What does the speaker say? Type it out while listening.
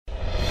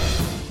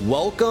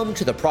Welcome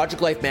to the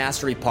Project Life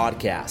Mastery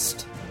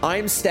Podcast.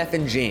 I'm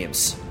Stephen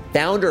James,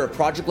 founder of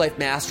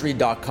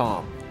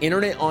ProjectLifeMastery.com,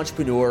 internet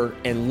entrepreneur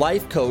and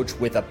life coach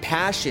with a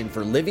passion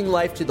for living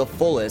life to the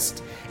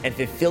fullest and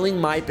fulfilling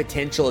my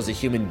potential as a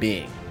human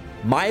being.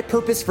 My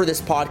purpose for this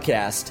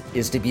podcast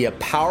is to be a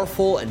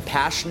powerful and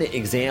passionate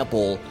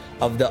example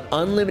of the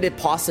unlimited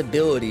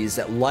possibilities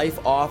that life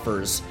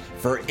offers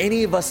for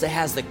any of us that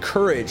has the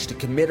courage to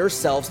commit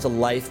ourselves to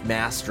life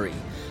mastery,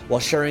 while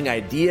sharing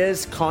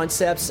ideas,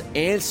 concepts,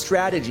 and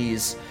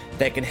strategies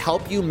that can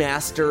help you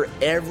master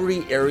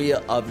every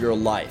area of your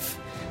life,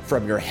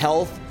 from your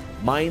health,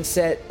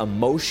 mindset,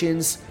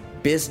 emotions,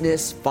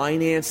 business,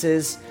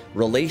 finances,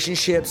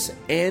 relationships,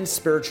 and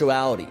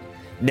spirituality.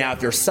 Now,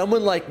 if you're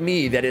someone like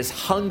me that is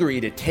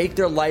hungry to take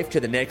their life to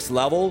the next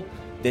level,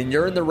 then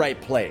you're in the right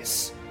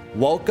place.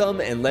 Welcome,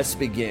 and let's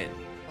begin.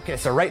 Okay,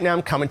 so right now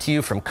I'm coming to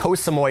you from Koh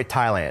Samui,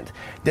 Thailand.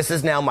 This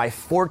is now my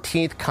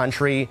 14th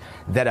country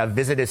that I've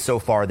visited so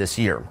far this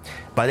year.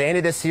 By the end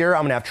of this year,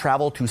 I'm gonna have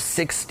traveled to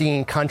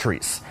 16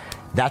 countries.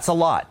 That's a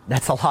lot.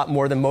 That's a lot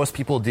more than most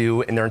people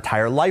do in their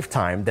entire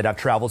lifetime that I've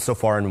traveled so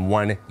far in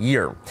 1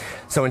 year.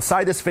 So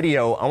inside this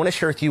video, I want to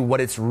share with you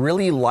what it's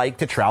really like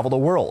to travel the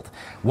world,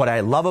 what I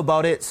love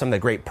about it, some of the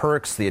great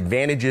perks, the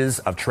advantages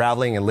of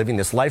traveling and living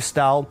this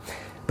lifestyle.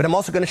 But I'm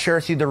also going to share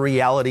with you the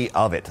reality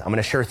of it. I'm going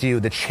to share with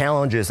you the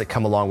challenges that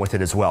come along with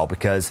it as well,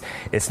 because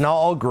it's not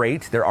all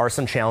great. There are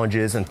some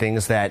challenges and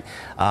things that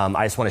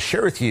I just want to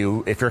share with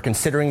you if you're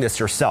considering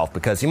this yourself,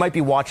 because you might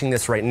be watching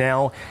this right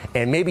now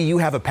and maybe you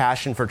have a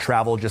passion for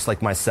travel just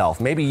like myself.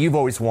 Maybe you've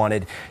always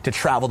wanted to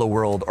travel the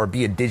world or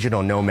be a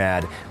digital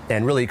nomad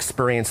and really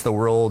experience the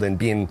world and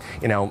be in,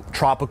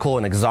 tropical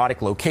and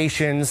exotic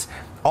locations.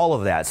 All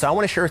of that. So I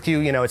want to share with you,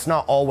 it's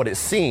not all what it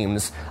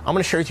seems. I'm going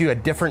to share with you a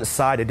different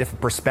side, a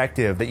different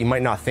perspective that you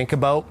might not think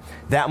about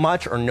that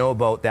much or know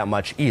about that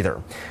much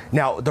either.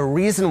 Now, the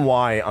reason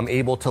why I'm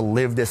able to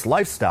live this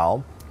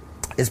lifestyle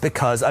is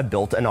because I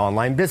built an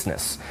online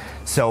business.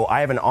 So I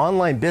have an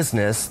online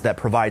business that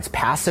provides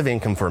passive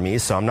income for me.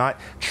 So I'm not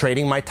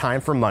trading my time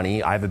for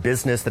money. I have a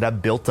business that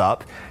I've built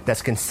up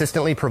that's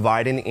consistently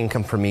providing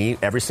income for me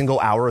every single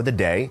hour of the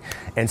day.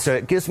 And so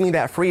it gives me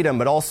that freedom,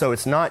 but also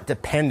it's not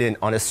dependent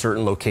on a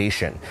certain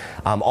location.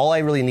 All I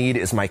really need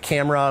is my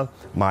camera,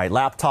 my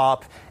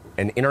laptop,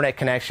 an internet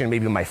connection,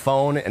 maybe my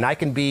phone, and I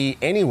can be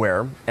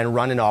anywhere and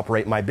run and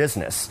operate my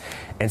business.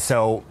 And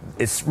so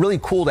it's really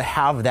cool to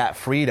have that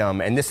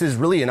freedom. And this is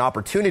really an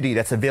opportunity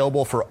that's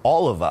available for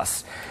all of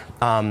us.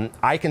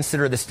 I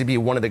consider this to be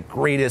one of the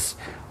greatest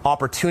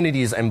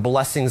opportunities and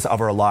blessings of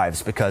our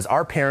lives, because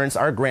our parents,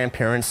 our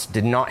grandparents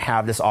did not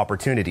have this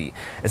opportunity.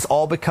 It's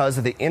all because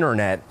of the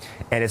internet,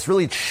 and it's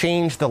really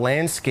changed the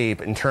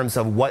landscape in terms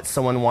of what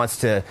someone wants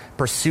to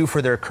pursue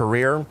for their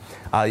career.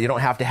 You don't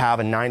have to have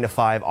a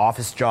 9-to-5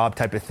 office job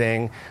type of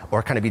thing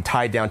or kind of be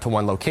tied down to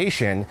one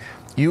location.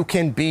 You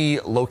can be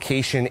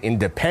location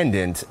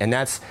independent, and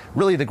that's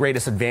really the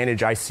greatest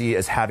advantage I see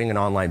as having an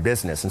online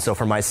business. And so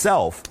for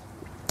myself,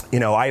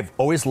 I've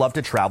always loved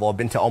to travel. I've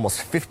been to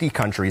almost 50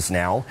 countries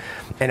now,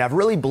 and I've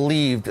really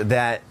believed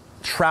that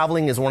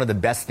traveling is one of the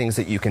best things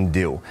that you can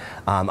do.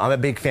 I'm a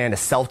big fan of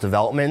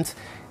self-development,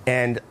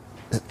 and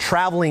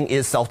traveling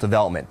is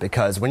self-development,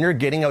 because when you're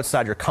getting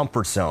outside your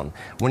comfort zone,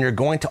 when you're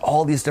going to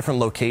all these different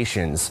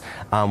locations,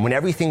 when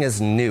everything is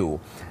new,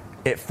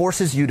 it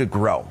forces you to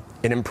grow.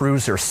 It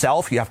improves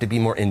yourself. You have to be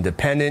more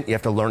independent. You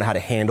have to learn how to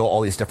handle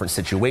all these different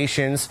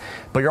situations,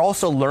 but you're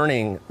also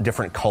learning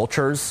different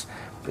cultures,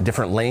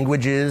 different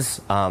languages,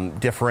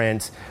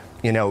 different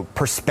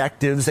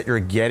perspectives that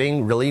you're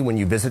getting really when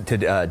you visit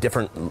to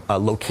different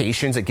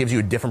locations. It gives you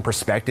a different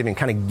perspective and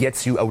kind of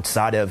gets you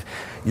outside of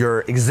your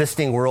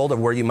existing world of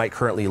where you might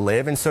currently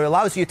live. And so it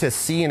allows you to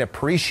see and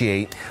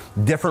appreciate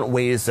different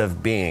ways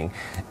of being.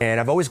 And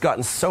I've always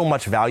gotten so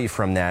much value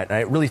from that. And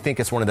I really think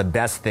it's one of the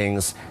best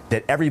things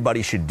that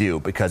everybody should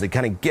do, because it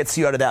kind of gets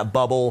you out of that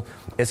bubble.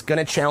 It's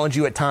going to challenge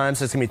you at times.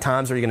 There's going to be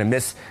times where you're going to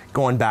miss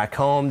going back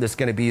home. There's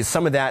going to be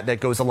some of that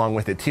goes along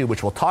with it too,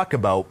 which we'll talk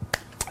about.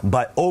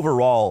 But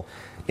overall,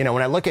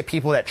 when I look at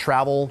people that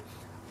travel,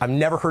 I've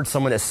never heard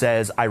someone that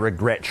says, I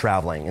regret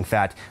traveling. In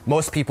fact,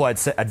 most people I'd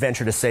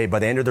venture to say by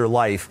the end of their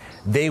life,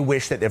 they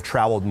wish that they've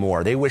traveled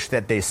more. They wish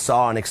that they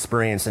saw and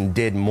experienced and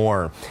did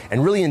more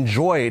and really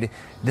enjoyed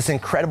this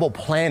incredible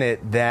planet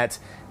that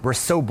we're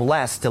so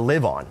blessed to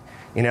live on.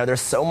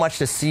 There's so much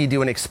to see,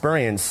 do, and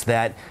experience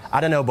that I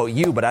don't know about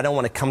you, but I don't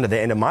want to come to the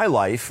end of my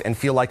life and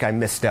feel like I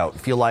missed out,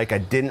 feel like I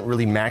didn't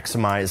really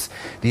maximize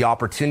the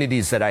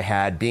opportunities that I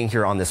had being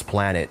here on this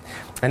planet.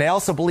 And I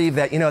also believe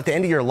that, at the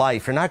end of your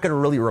life, you're not going to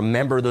really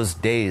remember those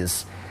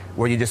days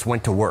where you just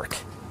went to work,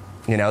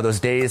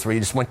 those days where you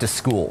just went to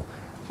school,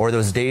 or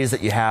those days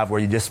that you have where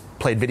you just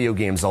played video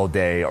games all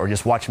day, or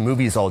just watched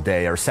movies all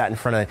day, or sat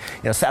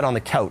on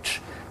the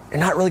couch. You're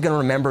not really going to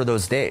remember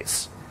those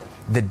days.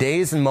 The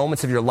days and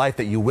moments of your life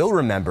that you will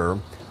remember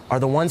are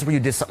the ones where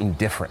you did something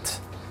different,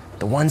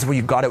 the ones where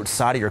you got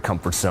outside of your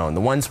comfort zone,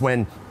 the ones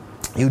when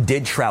you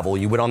did travel,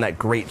 you went on that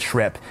great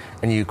trip,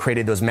 and you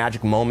created those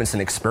magic moments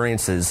and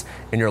experiences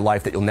in your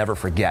life that you'll never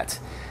forget.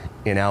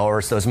 or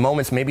it's those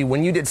moments maybe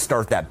when you did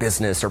start that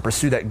business or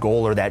pursue that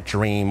goal or that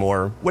dream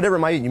or whatever it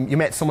might be, you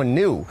met someone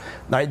new.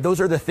 Right? Those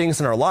are the things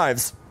in our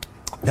lives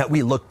that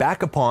we look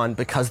back upon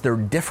because they're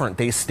different,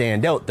 they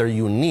stand out, they're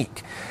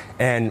unique.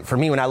 And for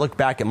me, when I look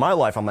back at my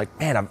life, I'm like,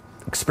 man, I've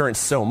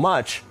experienced so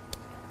much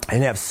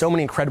and have so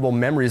many incredible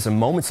memories and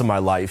moments in my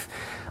life,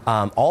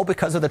 all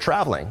because of the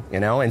traveling,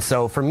 And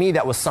so for me,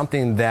 that was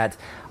something that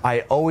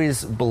I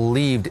always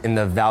believed in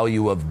the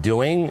value of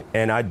doing.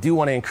 And I do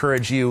want to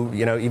encourage you,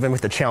 even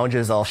with the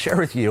challenges I'll share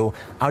with you,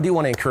 I do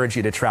want to encourage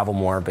you to travel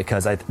more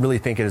because I really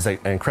think it is an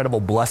incredible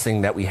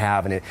blessing that we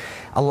have, and it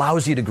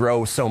allows you to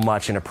grow so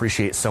much and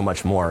appreciate so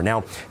much more.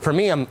 Now, for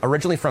me, I'm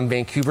originally from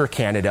Vancouver,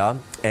 Canada.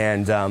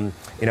 And,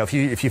 if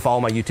you follow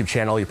my YouTube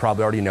channel, you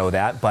probably already know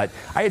that. But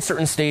I had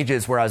certain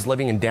stages where I was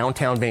living in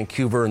downtown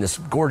Vancouver in this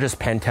gorgeous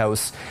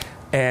penthouse.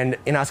 And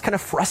I was kind of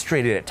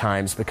frustrated at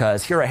times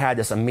because here I had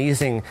this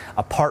amazing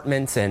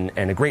apartment and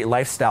a great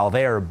lifestyle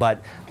there.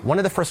 But one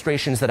of the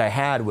frustrations that I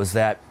had was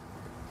that,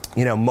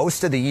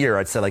 most of the year,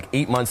 I'd say like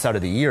 8 months out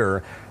of the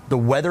year, the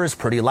weather is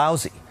pretty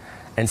lousy.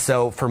 And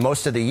so for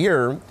most of the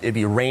year, it'd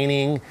be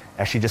raining.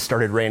 Actually, just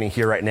started raining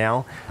here right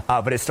now.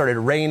 But it started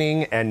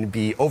raining and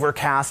be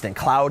overcast and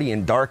cloudy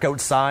and dark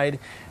outside.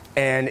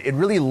 And it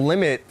really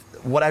limit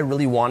what I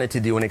really wanted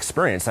to do and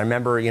experience. I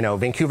remember,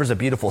 Vancouver's a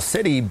beautiful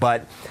city,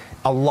 but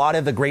a lot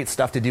of the great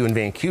stuff to do in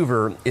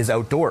Vancouver is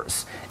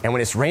outdoors. And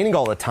when it's raining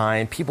all the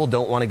time, people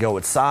don't want to go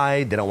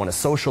outside. They don't want to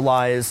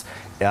socialize.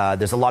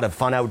 There's a lot of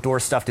fun outdoor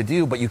stuff to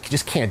do, but you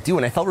just can't do it.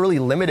 And I felt really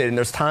limited. And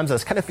there's times I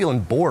was kind of feeling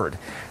bored.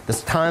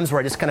 There's times where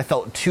I just kind of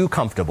felt too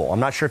comfortable. I'm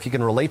not sure if you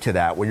can relate to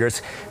that, where you're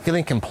just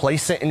feeling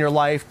complacent in your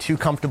life, too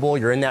comfortable.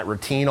 You're in that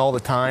routine all the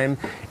time.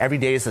 Every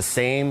day is the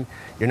same.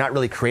 You're not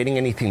really creating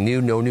anything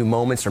new, no new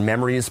moments or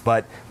memories.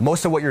 But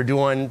most of what you're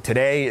doing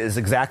today is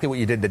exactly what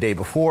you did the day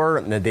before,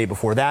 and the day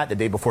before that, the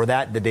day before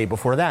that, the day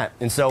before that.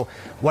 And so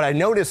what I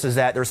noticed is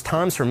that there's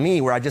times for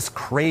me where I just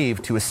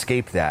crave to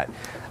escape that.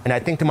 And I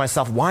think to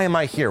myself, why am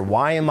I here?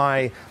 Why am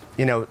I,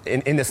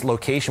 in this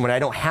location when I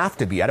don't have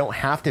to be? I don't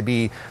have to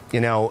be,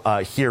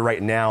 here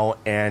right now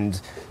and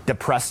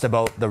depressed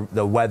about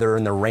the weather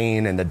and the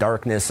rain and the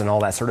darkness and all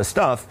that sort of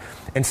stuff.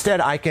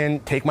 Instead, I can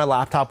take my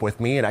laptop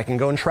with me and I can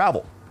go and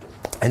travel.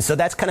 And so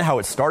that's kind of how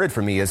it started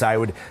for me, is I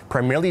would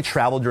primarily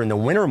travel during the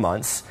winter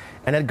months,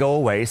 and I'd go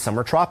away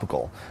somewhere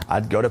tropical.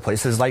 I'd go to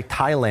places like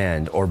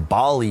Thailand or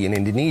Bali in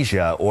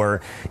Indonesia,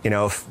 or,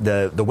 if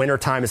the winter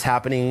time is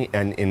happening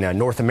in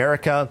North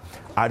America,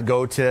 I'd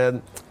go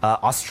to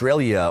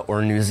Australia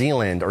or New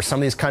Zealand or some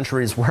of these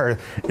countries where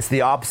it's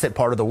the opposite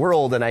part of the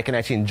world and I can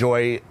actually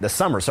enjoy the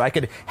summer. So I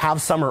could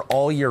have summer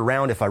all year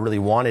round if I really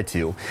wanted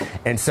to.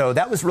 And so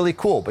that was really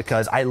cool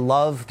because I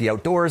love the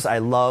outdoors. I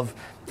love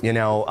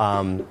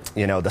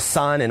the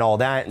sun and all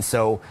that. And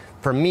so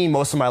for me,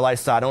 most of my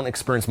lifestyle, I don't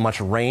experience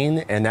much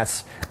rain, and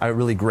that's a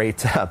really great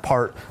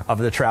part of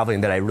the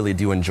traveling that I really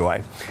do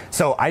enjoy.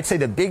 So I'd say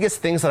the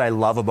biggest things that I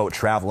love about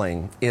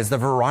traveling is the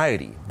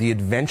variety, the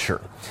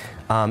adventure.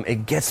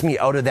 It gets me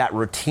out of that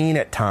routine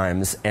at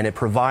times, and it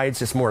provides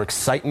just more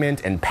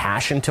excitement and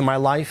passion to my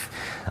life.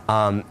 If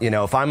I'm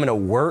going to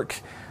work,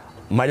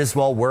 might as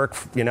well work,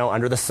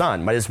 under the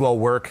sun. Might as well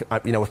work,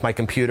 with my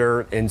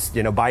computer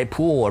by a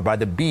pool or by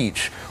the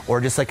beach or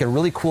just like a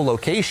really cool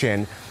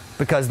location,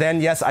 because then,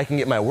 yes, I can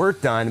get my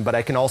work done, but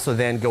I can also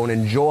then go and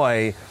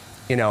enjoy,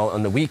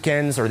 on the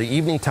weekends or the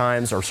evening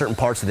times or certain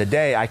parts of the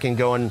day, I can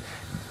go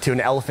to an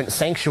elephant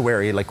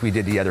sanctuary like we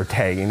did the other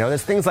day.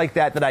 There's things like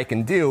that I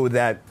can do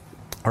that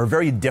are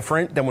very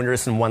different than when you're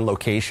just in one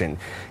location,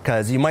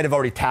 because you might have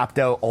already tapped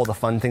out all the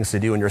fun things to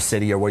do in your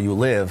city or where you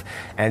live.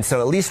 And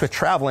so at least with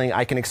traveling,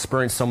 I can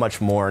experience so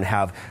much more and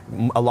have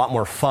a lot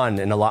more fun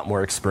and a lot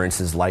more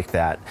experiences like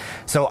that.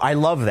 So I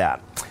love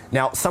that.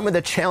 Now, some of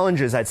the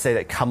challenges I'd say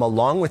that come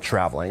along with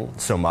traveling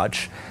so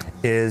much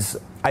is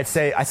I'd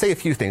say a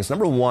few things.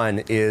 Number one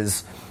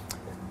is,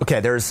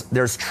 okay,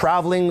 there's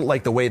traveling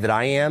like the way that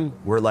I am,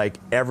 where like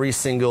every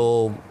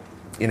single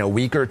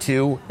week or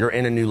two, you're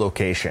in a new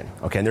location.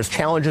 Okay, and there's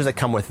challenges that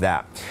come with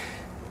that.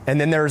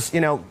 And then there's,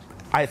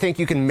 I think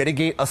you can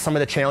mitigate some of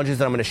the challenges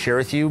that I'm going to share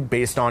with you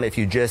based on if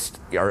you just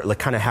are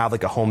kind of have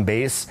like a home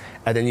base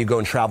and then you go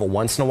and travel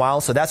once in a while.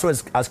 So that's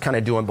what I was kind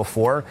of doing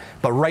before.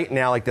 But right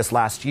now, like this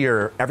last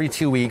year, every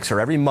 2 weeks or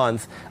every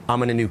month,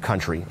 I'm in a new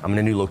country. I'm in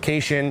a new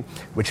location,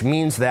 which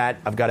means that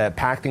I've got to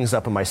pack things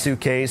up in my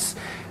suitcase,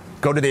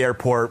 go to the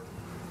airport,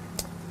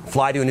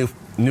 fly to a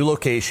new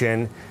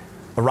location,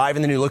 arrive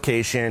in the new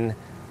location,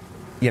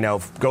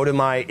 go to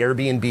my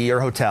Airbnb or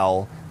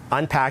hotel,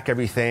 unpack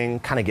everything,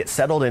 kind of get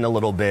settled in a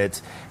little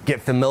bit, get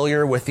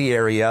familiar with the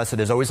area. So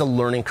there's always a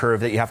learning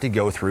curve that you have to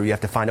go through. You have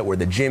to find out where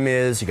the gym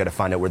is. You got to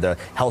find out where the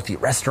healthy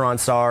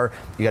restaurants are.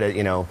 You got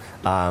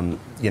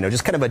to,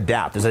 just kind of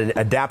adapt. There's an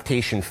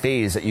adaptation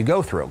phase that you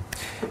go through.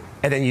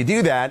 And then you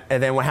do that,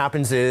 and then what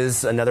happens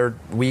is another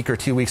week or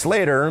 2 weeks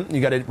later,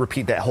 you got to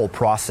repeat that whole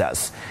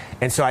process.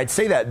 And so I'd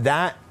say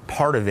that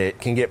part of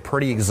it can get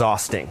pretty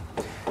exhausting,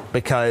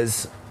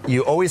 because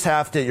you're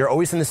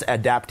always in this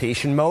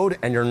adaptation mode,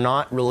 and you're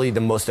not really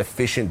the most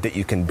efficient that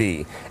you can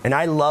be. And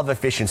I love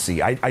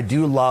efficiency. I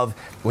do love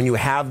when you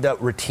have the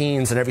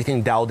routines and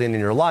everything dialed in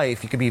your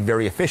life, you can be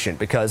very efficient,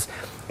 because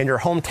in your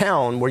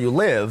hometown where you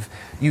live,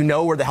 you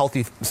know where the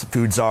healthy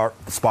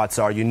spots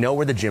are, you know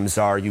where the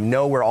gyms are, you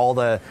know where all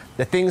the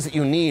things that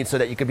you need so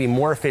that you can be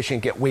more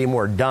efficient, get way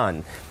more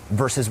done.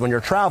 Versus when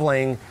you're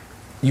traveling,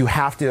 you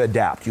have to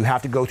adapt. You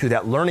have to go through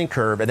that learning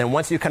curve. And then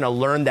once you kind of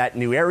learn that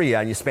new area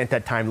and you spent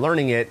that time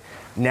learning it,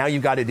 now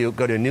you've got to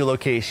go to a new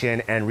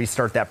location and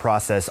restart that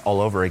process all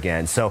over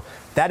again. So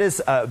that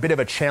is a bit of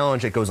a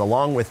challenge that goes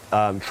along with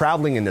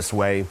traveling in this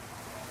way,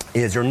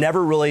 is you're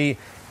never really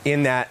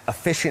in that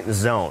efficient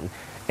zone.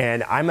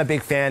 And I'm a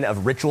big fan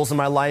of rituals in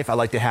my life. I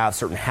like to have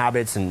certain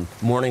habits and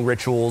morning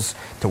rituals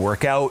to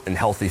work out and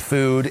healthy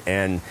food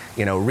and,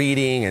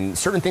 reading and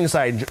certain things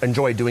I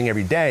enjoy doing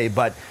every day.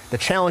 But the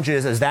challenge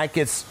is that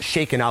gets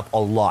shaken up a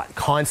lot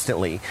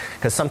constantly,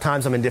 because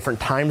sometimes I'm in different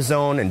time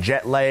zone and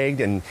jet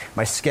lagged, and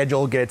my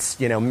schedule gets,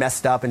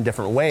 messed up in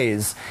different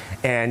ways,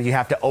 and you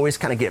have to always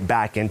kind of get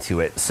back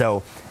into it.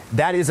 So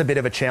that is a bit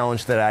of a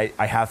challenge that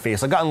I have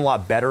faced. I've gotten a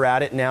lot better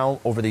at it now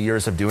over the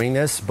years of doing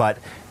this, but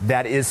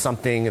that is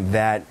something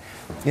that,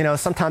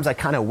 sometimes I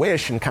kind of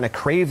wish and kind of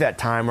crave that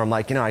time where I'm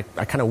like, I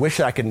kind of wish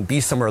that I could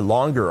be somewhere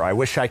longer. I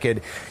wish I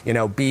could,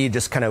 be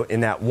just kind of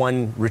in that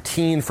one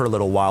routine for a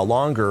little while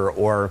longer,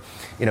 or,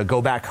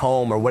 go back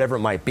home or whatever it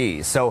might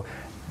be. So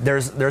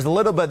there's a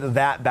little bit of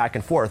that back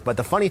and forth. But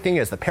the funny thing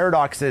is, the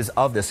paradox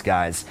of this,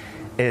 guys,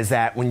 is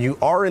that when you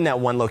are in that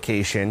one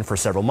location for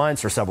several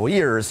months or several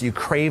years, you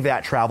crave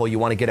that travel, you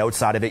want to get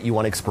outside of it, you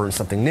want to experience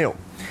something new.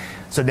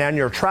 So then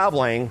you're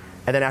traveling,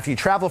 and then after you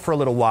travel for a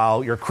little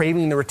while, you're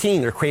craving the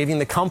routine, you're craving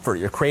the comfort,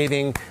 you're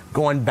craving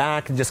going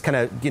back and just kind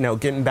of,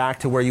 getting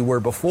back to where you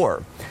were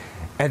before.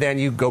 And then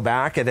you go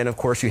back, and then of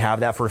course you have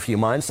that for a few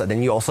months, and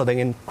then you also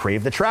then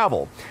crave the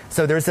travel.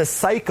 So there's a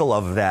cycle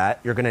of that.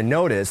 You're going to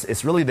notice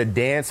it's really the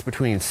dance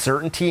between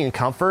certainty and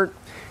comfort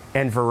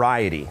and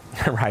variety,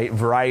 right?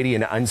 Variety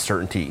and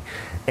uncertainty.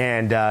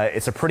 And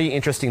it's a pretty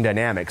interesting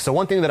dynamic. So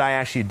one thing that I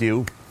actually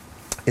do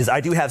is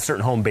I do have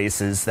certain home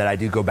bases that I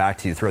do go back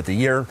to throughout the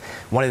year.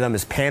 One of them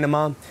is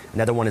Panama,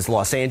 another one is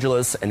Los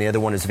Angeles, and the other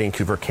one is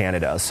Vancouver,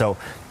 Canada. So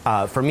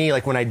for me,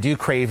 like when I do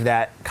crave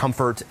that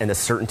comfort and the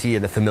certainty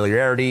and the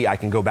familiarity, I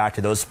can go back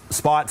to those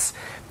spots.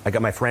 I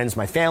got my friends,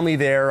 my family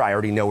there. I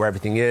already know where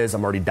everything is.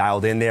 I'm already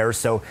dialed in there.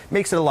 So it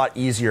makes it a lot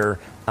easier,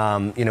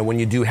 when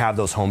you do have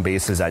those home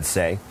bases, I'd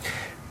say.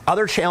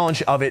 Other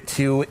challenge of it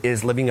too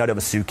is living out of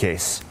a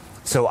suitcase.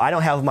 So I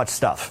don't have much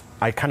stuff.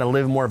 I kind of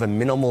live more of a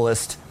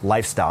minimalist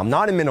lifestyle. I'm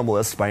not a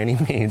minimalist by any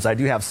means. I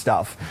do have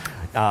stuff,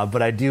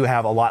 but I do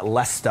have a lot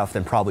less stuff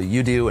than probably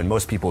you do and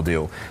most people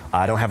do.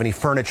 I don't have any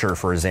furniture,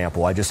 for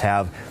example. I just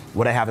have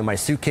what I have in my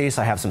suitcase.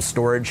 I have some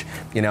storage,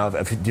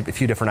 a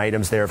few different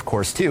items there, of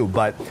course, too.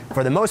 But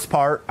for the most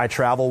part, I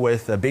travel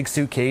with a big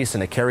suitcase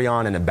and a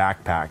carry-on and a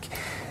backpack.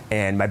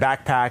 And my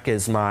backpack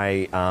is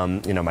my,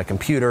 my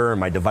computer,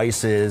 my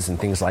devices, and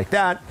things like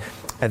that.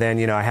 And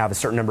then, I have a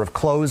certain number of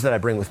clothes that I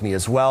bring with me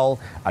as well.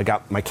 I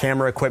got my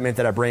camera equipment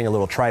that I bring, a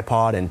little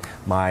tripod, and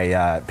my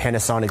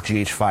Panasonic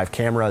GH5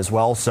 camera as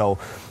well. So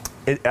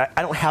I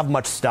don't have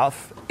much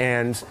stuff,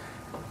 and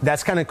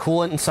that's kind of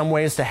cool in some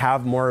ways to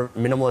have more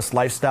minimalist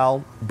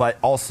lifestyle. But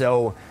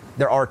also,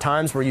 there are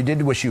times where you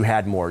did wish you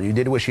had more. You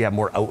did wish you had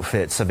more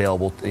outfits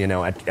available,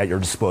 at your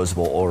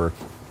disposal, or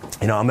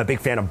I'm a big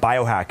fan of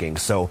biohacking,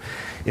 so,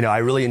 I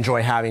really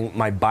enjoy having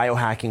my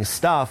biohacking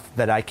stuff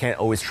that I can't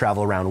always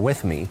travel around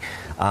with me.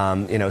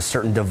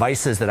 Certain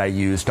devices that I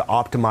use to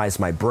optimize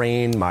my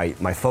brain,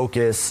 my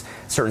focus,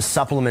 certain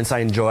supplements I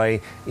enjoy,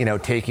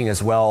 taking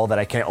as well that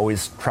I can't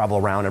always travel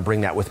around and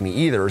bring that with me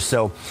either.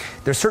 So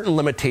there's certain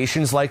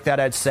limitations like that,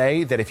 I'd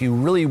say, that if you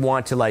really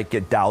want to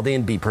get dialed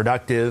in, be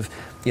productive,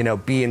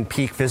 be in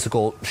peak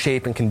physical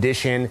shape and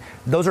condition.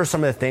 Those are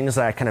some of the things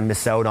that I kind of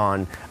miss out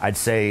on, I'd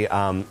say,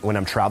 when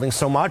I'm traveling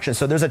so much. And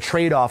so there's a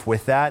trade-off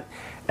with that.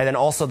 And then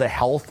also the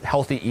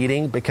healthy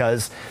eating,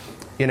 because,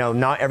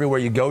 not everywhere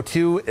you go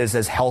to is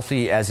as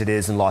healthy as it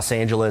is in Los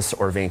Angeles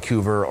or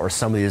Vancouver or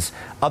some of these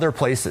other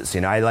places.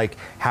 I like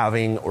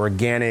having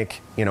organic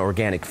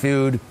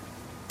food.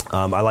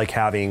 I like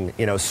having,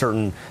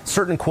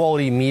 certain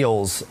quality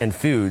meals and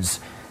foods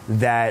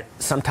that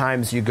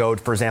sometimes you go,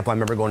 for example, I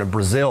remember going to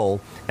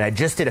Brazil, and I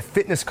just did a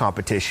fitness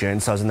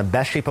competition, so I was in the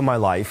best shape of my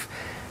life,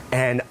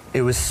 and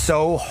it was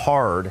so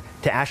hard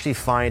to actually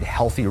find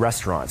healthy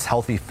restaurants,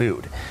 healthy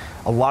food.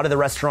 A lot of the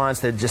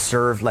restaurants that just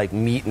served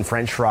meat and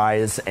French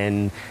fries,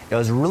 and it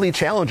was really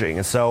challenging.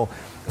 And so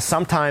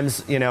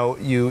sometimes,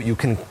 you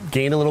can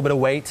gain a little bit of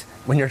weight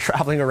when you're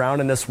traveling around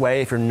in this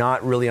way if you're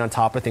not really on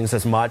top of things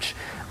as much.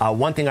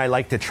 One thing I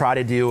like to try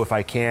to do, if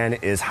I can,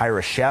 is hire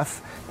a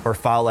chef or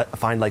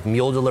find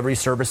meal delivery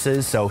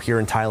services. So here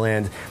in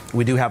Thailand,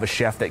 we do have a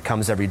chef that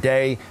comes every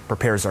day,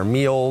 prepares our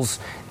meals,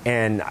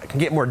 and can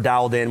get more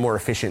dialed in, more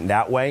efficient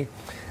that way.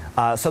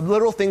 So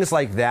little things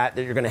like that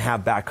you're going to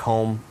have back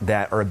home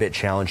that are a bit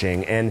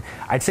challenging. And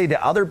I'd say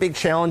the other big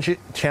challenge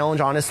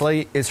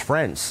honestly, is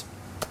friends.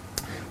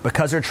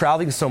 because they're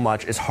traveling so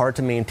much, it's hard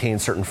to maintain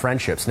certain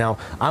friendships. Now,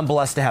 I'm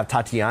blessed to have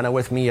Tatiana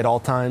with me at all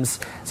times.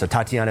 So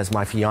Tatiana is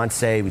my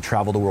fiance. We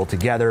travel the world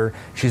together.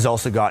 She's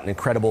also got an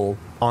incredible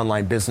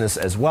online business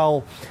as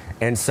well.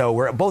 And so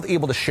we're both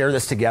able to share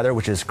this together,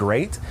 which is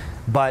great.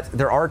 But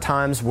there are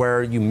times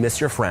where you miss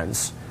your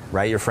friends,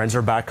 right? Your friends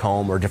are back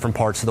home or different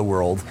parts of the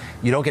world.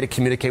 You don't get to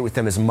communicate with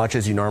them as much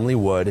as you normally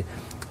would.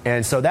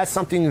 And so that's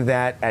something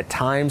that at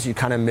times you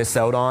kind of miss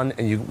out on,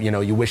 and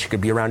you wish you could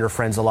be around your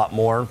friends a lot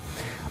more.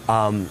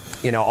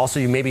 Also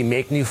you maybe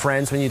make new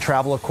friends when you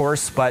travel, of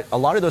course, but a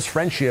lot of those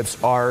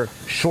friendships are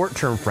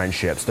short-term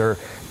friendships. They're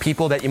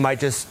people that you might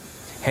just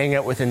hang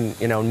out with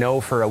and know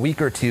for a week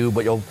or two,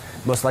 but you'll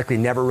most likely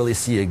never really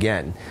see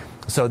again.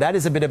 So that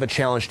is a bit of a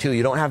challenge too.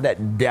 You don't have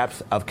that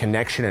depth of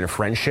connection and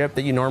friendship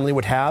that you normally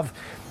would have.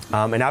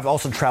 And I've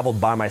also traveled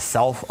by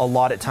myself a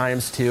lot at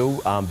times too,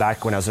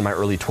 back when I was in my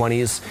early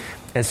 20s.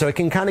 And so it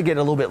can kind of get a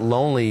little bit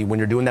lonely when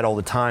you're doing that all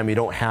the time. You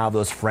don't have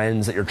those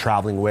friends that you're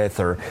traveling with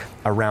or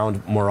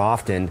around more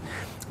often.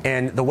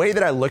 And the way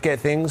that I look at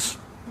things,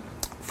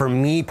 for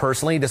me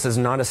personally, this is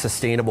not a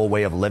sustainable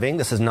way of living.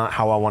 This is not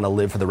how I want to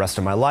live for the rest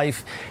of my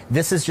life.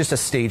 This is just a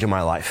stage of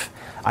my life.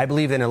 I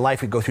believe that in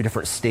life we go through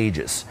different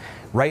stages.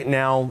 Right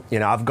now,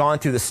 I've gone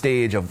through the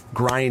stage of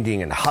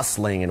grinding and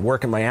hustling and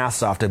working my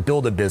ass off to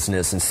build a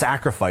business and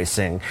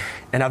sacrificing,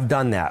 and I've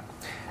done that.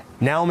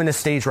 Now I'm in a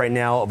stage right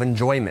now of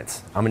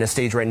enjoyment. I'm in a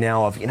stage right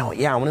now of, I want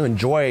to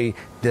enjoy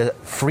the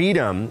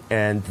freedom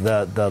and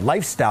the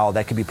lifestyle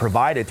that can be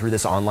provided through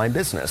this online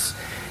business.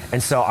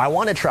 And so I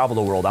want to travel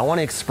the world. I want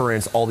to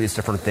experience all these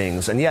different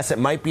things. And yes, it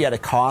might be at a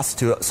cost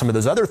to some of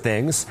those other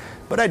things,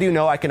 but I do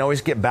know I can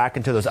always get back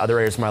into those other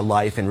areas of my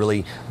life and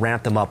really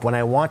ramp them up when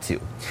I want to.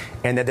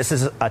 And that this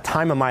is a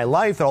time of my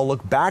life that I'll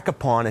look back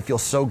upon and feel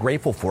so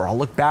grateful for. I'll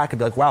look back and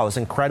be like, wow, it's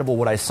incredible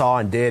what I saw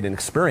and did and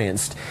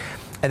experienced.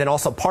 And then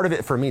also part of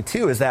it for me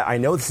too is that I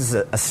know this is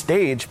a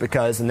stage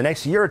because in the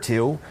next year or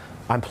two,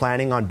 I'm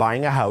planning on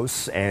buying a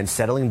house and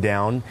settling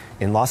down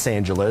in Los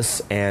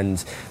Angeles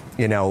and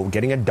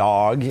getting a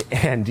dog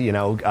and,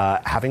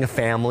 having a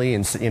family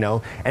and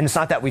it's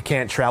not that we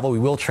can't travel. We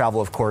will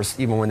travel, of course,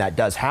 even when that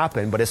does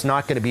happen, but it's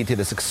not going to be to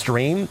this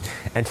extreme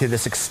and to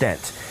this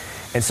extent.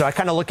 And so I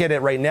kind of look at it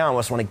right now. I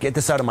just want to get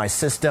this out of my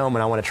system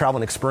and I want to travel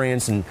and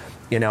experience. And,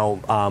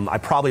 I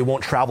probably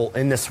won't travel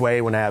in this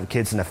way when I have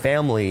kids and a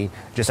family,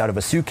 just out of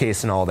a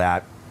suitcase and all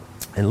that,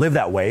 and live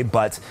that way.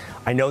 But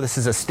I know this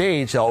is a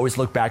stage I'll always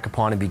look back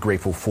upon and be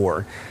grateful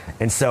for.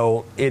 And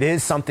so it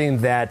is something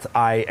that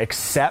I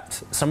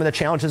accept some of the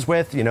challenges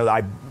with,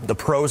 the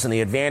pros and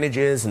the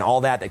advantages and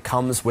all that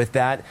comes with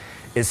that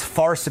is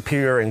far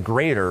superior and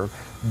greater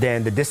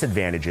than the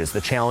disadvantages,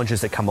 the challenges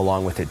that come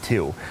along with it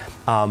too.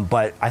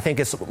 But I think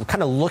it's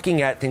kind of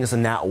looking at things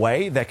in that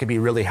way that could be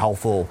really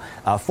helpful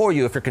for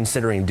you if you're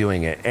considering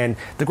doing it. And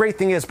the great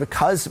thing is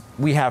because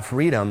we have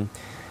freedom,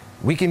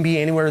 we can be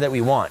anywhere that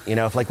we want.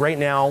 If like right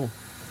now,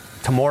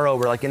 tomorrow,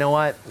 we're like,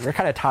 we're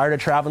kind of tired of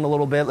traveling a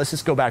little bit. Let's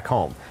just go back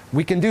home.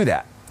 We can do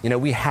that.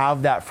 We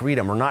have that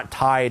freedom. We're not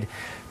tied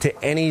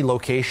to any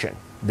location.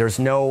 There's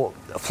no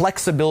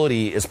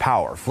flexibility is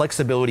power.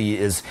 Flexibility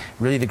is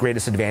really the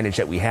greatest advantage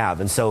that we have.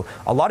 And so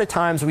a lot of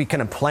times we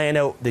kind of plan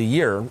out the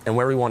year and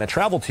where we want to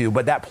travel to,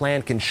 but that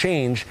plan can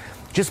change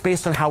just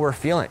based on how we're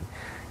feeling.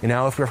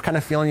 If we're kind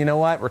of feeling,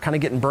 we're kind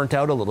of getting burnt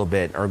out a little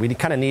bit, or we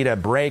kind of need a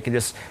break and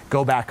just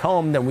go back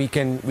home, then we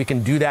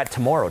can do that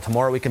tomorrow.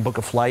 Tomorrow we can book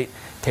a flight,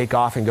 take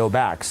off and go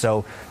back.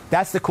 So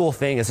that's the cool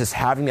thing is just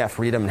having that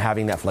freedom and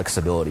having that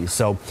flexibility.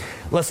 So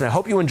listen, I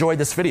hope you enjoyed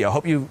this video. I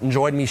hope you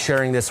enjoyed me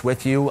sharing this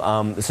with you.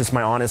 This is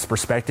my honest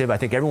perspective. I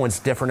think everyone's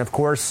different, of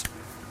course.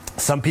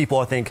 Some people,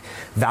 I think,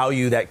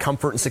 value that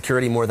comfort and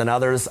security more than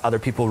others. Other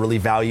people really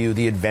value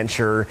the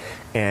adventure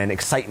and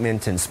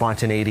excitement and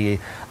spontaneity.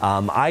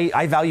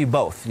 I value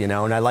both, and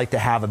I like to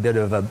have a bit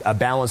of a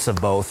balance of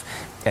both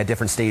at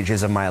different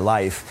stages of my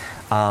life.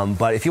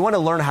 But if you want to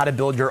learn how to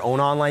build your own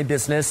online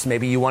business,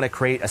 maybe you want to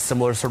create a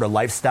similar sort of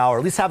lifestyle, or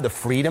at least have the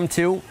freedom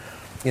to,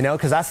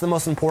 because that's the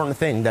most important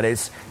thing, that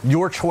it's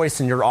your choice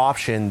and your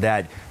option,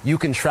 that you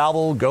can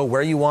travel, go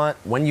where you want,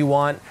 when you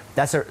want.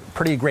 That's a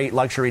pretty great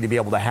luxury to be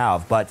able to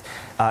have. But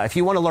if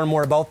you want to learn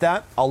more about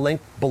that, I'll link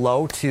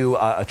below to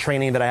a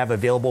training that I have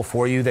available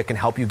for you that can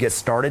help you get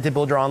started to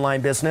build your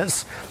online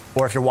business.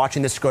 Or if you're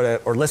watching this,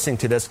 or listening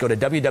to this, go to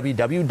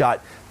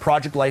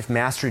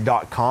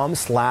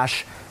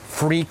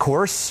www.projectlifemastery.com/free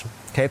course.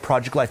 Okay,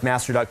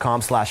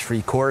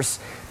 projectlifemastery.com/free course.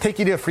 Take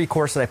you to a free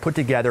course that I put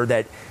together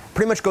that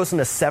pretty much goes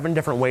into 7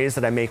 different ways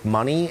that I make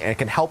money, and it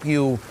can help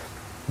you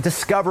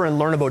discover and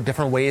learn about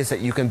different ways that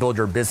you can build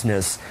your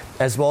business,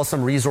 as well as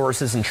some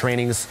resources and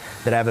trainings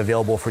that I have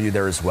available for you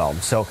there as well.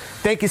 So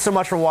thank you so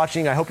much for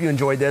watching. I hope you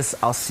enjoyed this.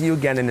 I'll see you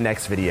again in the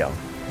next video.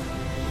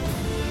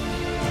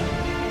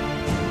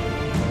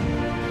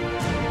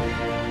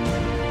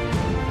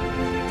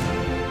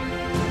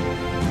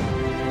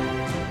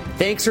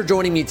 Thanks for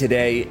joining me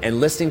today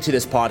and listening to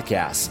this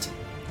podcast.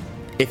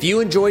 If you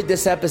enjoyed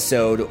this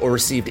episode or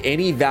received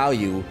any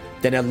value,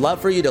 then I'd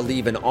love for you to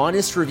leave an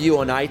honest review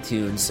on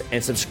iTunes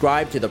and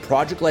subscribe to the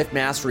Project Life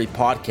Mastery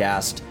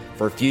podcast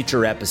for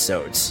future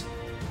episodes.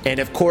 And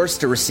of course,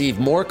 to receive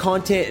more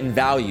content and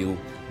value,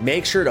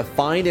 make sure to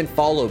find and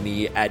follow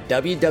me at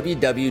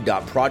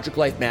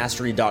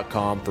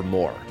www.projectlifemastery.com for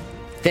more.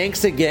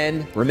 Thanks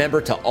again.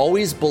 Remember to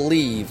always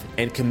believe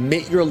and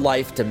commit your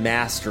life to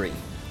mastery.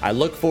 I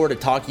look forward to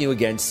talking to you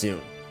again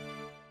soon.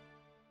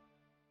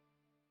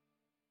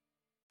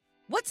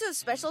 What's so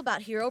special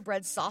about Hero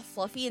Bread's soft,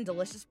 fluffy, and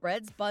delicious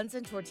breads, buns,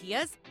 and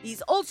tortillas?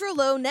 These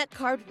ultra-low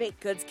net-carb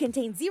baked goods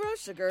contain zero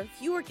sugar,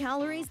 fewer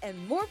calories,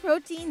 and more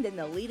protein than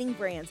the leading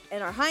brands,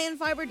 and are high in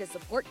fiber to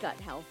support gut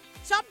health.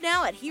 Shop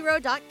now at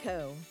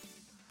hero.co.